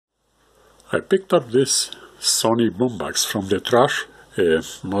I picked up this Sony Boombox from the trash,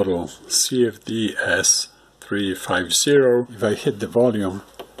 model CFD S350. If I hit the volume,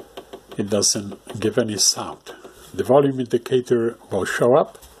 it doesn't give any sound. The volume indicator will show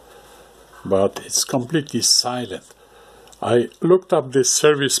up, but it's completely silent. I looked up this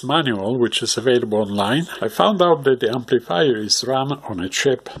service manual, which is available online. I found out that the amplifier is run on a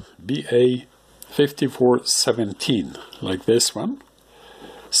chip BA5417, like this one.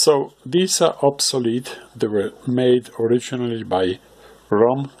 So these are obsolete. They were made originally by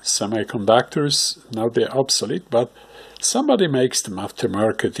ROM semiconductors. Now they're obsolete, but somebody makes them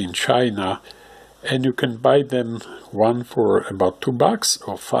aftermarket in China, and you can buy them one for about $2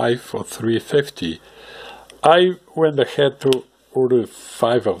 or 5 for $350. I went ahead to order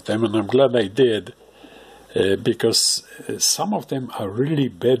 5 of them, and I'm glad I did, because some of them are really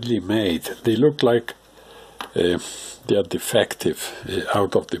badly made. They look like they are defective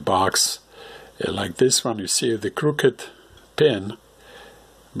out of the box. Like this one, you see the crooked pin,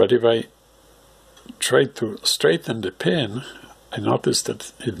 but if I try to straighten the pin, I notice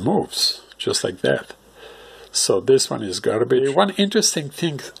that it moves just like that. So this one is garbage. One interesting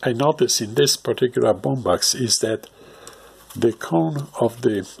thing I noticed in this particular boombox is that the cone of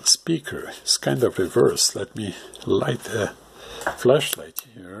the speaker is kind of reversed. Let me light a flashlight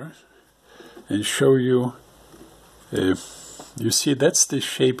here and show you. You see, that's the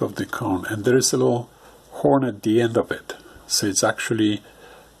shape of the cone, and there is a little horn at the end of it. So it's actually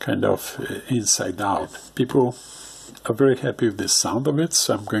kind of inside out. People are very happy with the sound of it,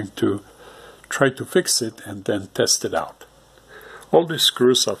 so I'm going to try to fix it and then test it out. All these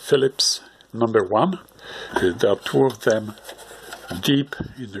screws are Phillips number 1. There are 2 of them deep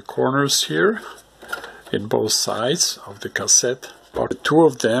in the corners here, in both sides of the cassette. But 2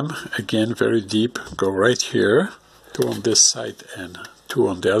 of them, again very deep, go right here. 2 on this side and 2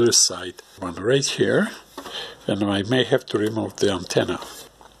 on the other side. 1 right here, and I may have to remove the antenna.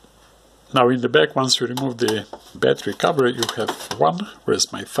 Now in the back, once you remove the battery cover, you have 1,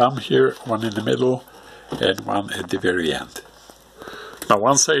 where's my thumb here, 1 in the middle, and 1 at the very end. Now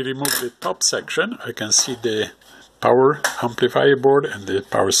once I remove the top section, I can see the power amplifier board and the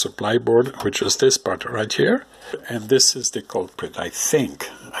power supply board, which is this part right here. And this is the culprit, I think.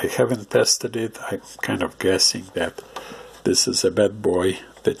 I haven't tested it. I'm kind of guessing that this is a bad boy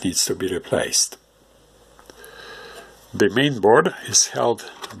that needs to be replaced. The main board is held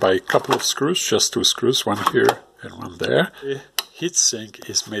by a couple of screws, just 2 screws, 1 here and 1 there. The heatsink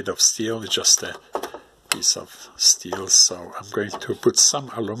is made of steel, it's just a piece of steel, so I'm going to put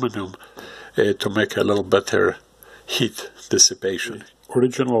some aluminum to make a little better heat dissipation. The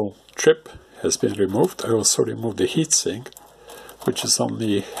original chip has been removed. I also removed the heatsink, which is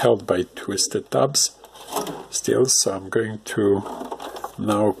only held by twisted tabs still, so I'm going to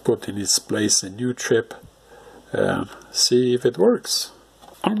now put in its place a new chip and see if it works.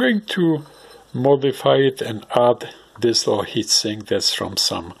 I'm going to modify it and add this little heatsink that's from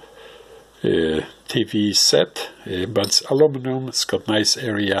some TV set, but it's aluminum. It's got nice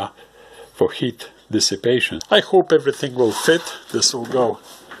area for heat dissipation. I hope everything will fit. This will go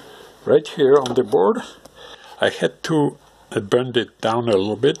right here on the board. I had to bend it down a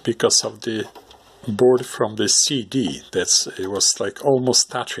little bit because of the board from the CD. It was like almost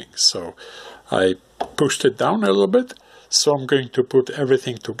touching, so I pushed it down a little bit. So I'm going to put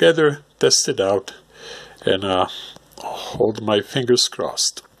everything together, test it out, and hold my fingers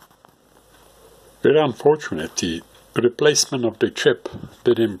crossed. Very unfortunate, the replacement of the chip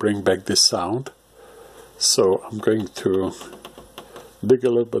didn't bring back the sound, so I'm going to dig a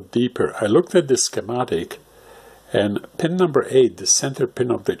little bit deeper. I looked at the schematic, and pin number 8, the center pin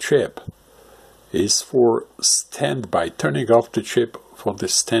of the chip, is for standby, turning off the chip for the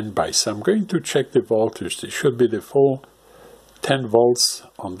standby. So I'm going to check the voltage. It should be the full 10 volts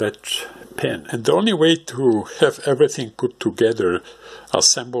on that pin. And the only way to have everything put together,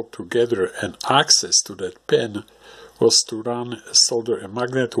 assembled together, and access to that pin was to solder a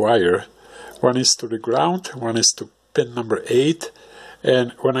magnet wire. 1 is to the ground, 1 is to pin number 8.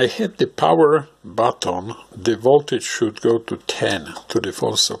 And when I hit the power button, the voltage should go to 10, to the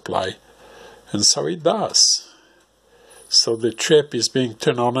full supply. And so it does. So the chip is being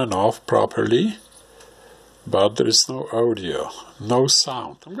turned on and off properly, but there is no audio, no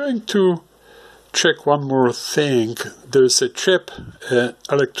sound. I'm going to check one more thing. There's a chip, an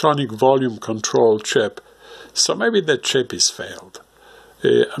electronic volume control chip, so maybe that chip is failed.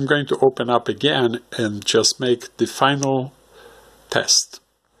 I'm going to open up again and just make the final test.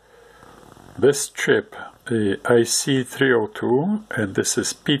 This chip, the IC302, and this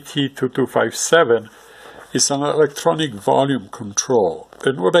is PT2257, is an electronic volume control.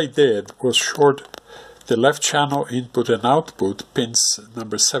 And what I did was short the left channel input and output, pins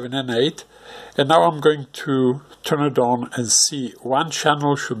number 7 and 8. And now I'm going to turn it on and see one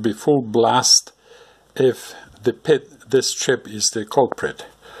channel should be full blast if this chip is the culprit.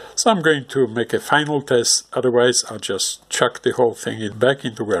 So I'm going to make a final test, otherwise I'll just chuck the whole thing back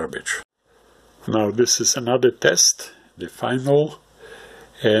into garbage. Now this is another test, the final,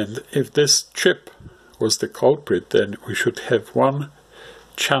 and if this chip was the culprit, then we should have one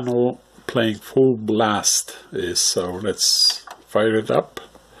channel playing full blast. So let's fire it up.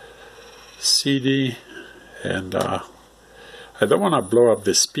 CD, and I don't want to blow up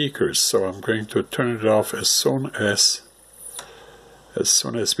the speakers, so I'm going to turn it off as soon as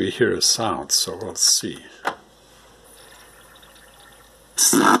we hear a sound. So we'll see.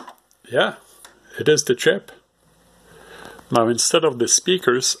 Yeah, it is the chip. Now instead of the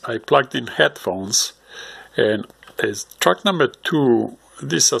speakers, I plugged in headphones, and as track number 2,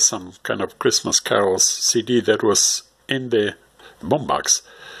 these are some kind of Christmas carols CD that was in the Boombox.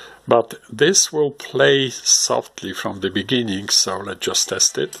 But this will play softly from the beginning, so let's just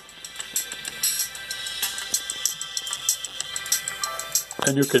test it.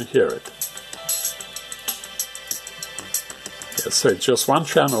 And you can hear it. Yeah, so it's just one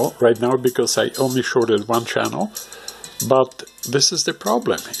channel right now because I only shorted one channel. But this is the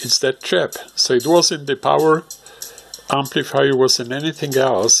problem, it's that chip. So it wasn't the power amplifier, wasn't anything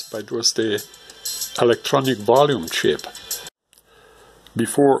else, but it was the electronic volume chip.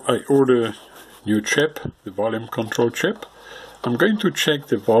 Before I order new chip, the volume control chip, I'm going to check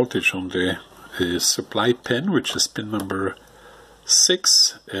the voltage on the supply pin, which is pin number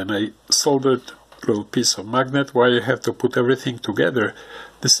 6, and I soldered a little piece of magnet wire. I have to put everything together.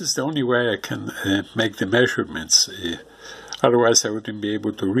 This is the only way I can make the measurements. Otherwise I wouldn't be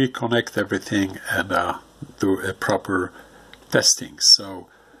able to reconnect everything and do a proper testing. So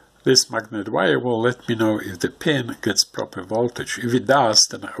this magnet wire will let me know if the pin gets proper voltage. If it does,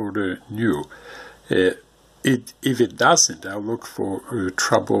 then I order new. If it doesn't, I'll look for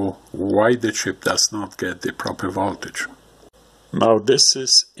trouble why the chip does not get the proper voltage. Now this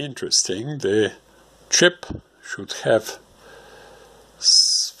is interesting. The chip should have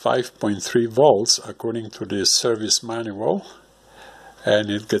 5.3 volts according to the service manual, and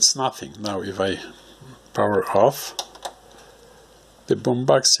it gets nothing. Now if I power off the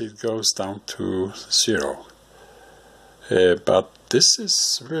Boombox, it goes down to 0. But this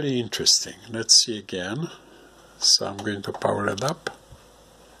is really interesting. Let's see again. So I'm going to power it up,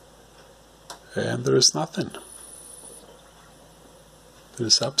 and there is nothing. There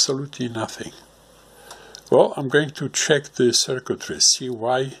is absolutely nothing. Well, I'm going to check the circuitry, see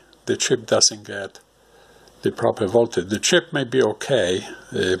why the chip doesn't get the proper voltage. The chip may be okay,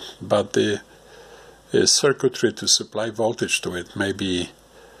 but the circuitry to supply voltage to it may be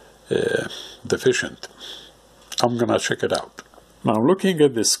deficient. I'm gonna check it out. Now looking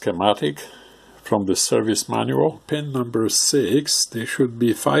at the schematic from the service manual, pin number 6, there should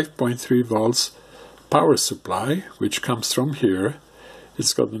be 5.3 volts power supply, which comes from here.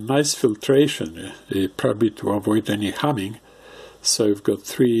 It's got a nice filtration, probably to avoid any humming. So you've got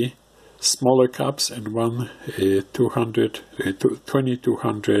 3 smaller caps and one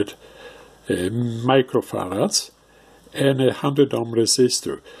 2200 microfarads and a 100 ohm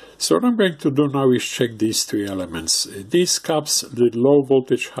resistor. So what I'm going to do now is check these 3 elements. These caps, the low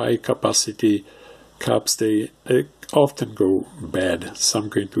voltage high capacity caps, they often go bad. So I'm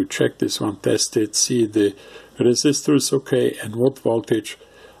going to check this one, test it, see the resistor is okay, and what voltage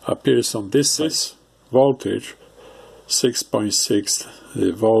appears on this side. Voltage 6.6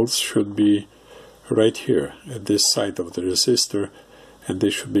 volts should be right here at this side of the resistor, and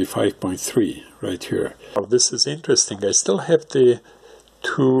this should be 5.3 right here. Now this is interesting. I still have the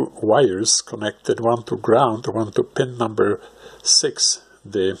 2 wires connected, one to ground, one to pin number 6,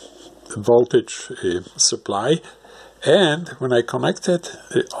 the voltage supply, and when I connected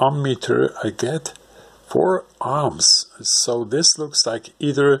the ohm meter, I get 4 ohms. So this looks like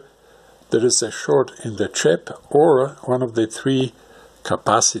either there is a short in the chip or one of the 3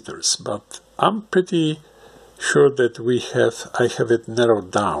 capacitors, but I'm pretty sure that I have it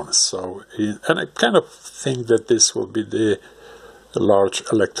narrowed down. So, and I kind of think that this will be the large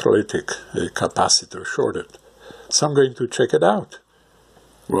electrolytic capacitor shorted. So I'm going to check it out.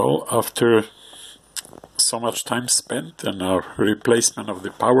 Well, after so much time spent and a replacement of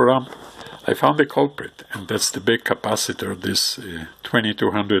the power amp, I found the culprit, and that's the big capacitor, this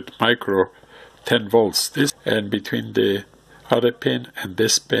 2200 micro, 10 volts. This, and between the other pin and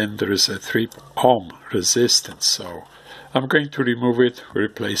this pin there is a 3 ohm resistance. So I'm going to remove it,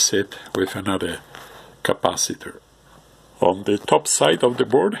 replace it with another capacitor. On the top side of the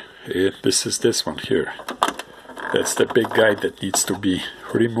board, this is this one here. That's the big guy that needs to be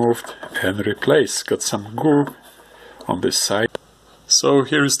removed and replaced. Got some goo on this side. So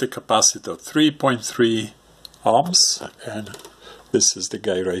here is the capacitor, 3.3 ohms, and this is the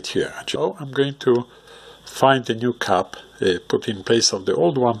guy right here. So I'm going to find a new cap, put in place of the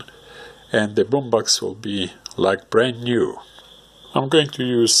old one, and the Boombox will be like brand new. I'm going to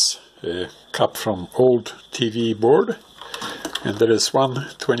use a cap from old TV board, and there is one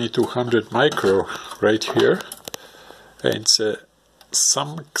 2200 micro right here, and it's a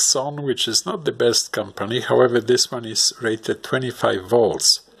Samsung, which is not the best company. However, this one is rated 25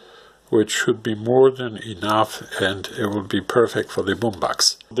 volts, which should be more than enough, and it will be perfect for the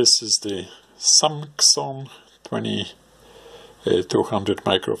Boombox. This is the Samsung 2200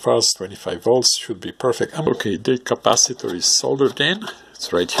 microfarads, 25 volts, should be perfect. Okay, the capacitor is soldered in,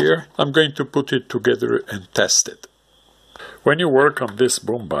 it's right here. I'm going to put it together and test it. When you work on this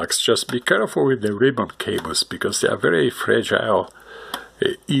Boombox, just be careful with the ribbon cables, because they are very fragile,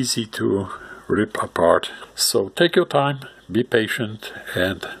 easy to rip apart. So take your time, be patient,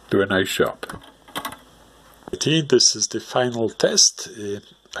 and do a nice job. This is the final test.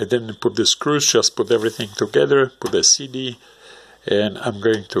 I didn't put the screws, just put everything together, put a CD, and I'm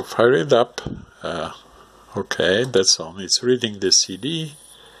going to fire it up. Okay, that's on. It's reading the CD.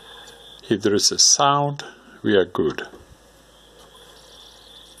 If there is a sound, we are good.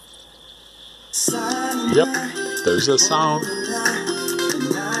 Yep, there's a sound.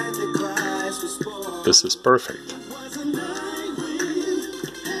 This is perfect.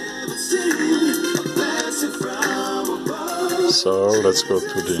 So let's go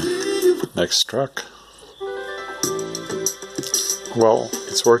to the next track. Well,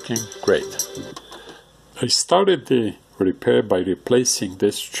 it's working great. I started the repair by replacing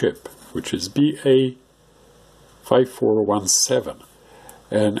this chip, which is BA5417,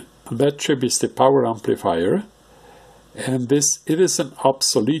 and that chip is the power amplifier, and it is an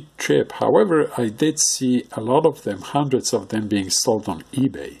obsolete chip. However, I did see a lot of them, hundreds of them, being sold on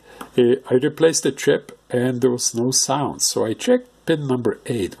eBay. I replaced the chip and there was no sound, so I checked pin number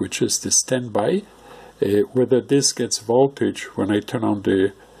 8, which is the standby, whether this gets voltage when I turn on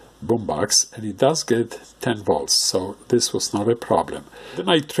the Boombox, and it does get 10 volts, so this was not a problem. Then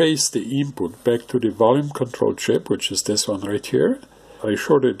I traced the input back to the volume control chip, which is this one right here. I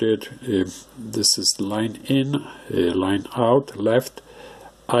shorted it. This is line in, line out, left.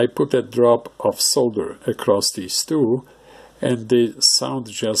 I put a drop of solder across these two, and the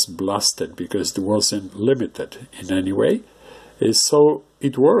sound just blasted because it wasn't limited in any way. So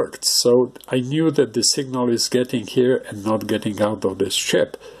it worked. So I knew that the signal is getting here and not getting out of this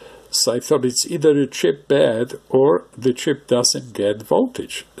chip. So I thought it's either the chip bad or the chip doesn't get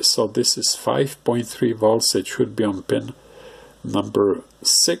voltage. So this is 5.3 volts. It should be on pin number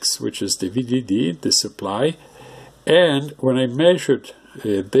 6, which is the VDD, the supply. And when I measured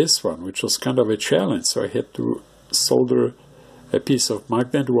this one, which was kind of a challenge, so I had to solder a piece of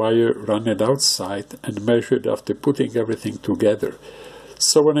magnet wire, run it outside, and measure it after putting everything together.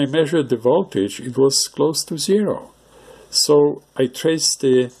 So when I measured the voltage, it was close to 0. So I traced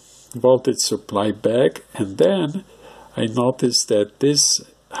the voltage supply back, and then I noticed that this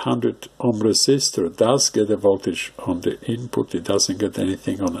 100 ohm resistor does get a voltage on the input. It doesn't get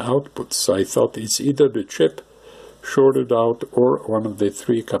anything on output. So I thought it's either the chip shorted out or one of the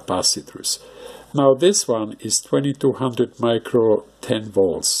 3 capacitors. Now this one is 2200 micro 10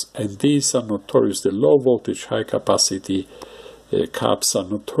 volts, and these are notorious. The low voltage high capacity caps are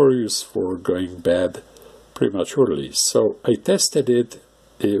notorious for going bad prematurely. So I tested it,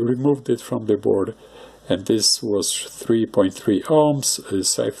 removed it from the board, and this was 3.3 ohms,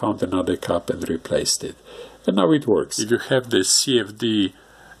 so I found another cap and replaced it. And now it works. If you have the CFD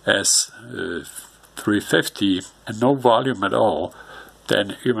S350 and no volume at all,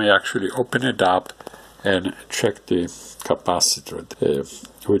 then you may actually open it up and check the capacitor,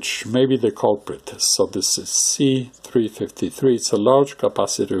 which may be the culprit. So this is C353. It's a large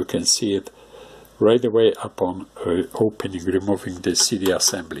capacitor. You can see it right away upon opening, removing the CD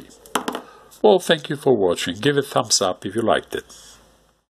assembly. Well, thank you for watching. Give it a thumbs up if you liked it.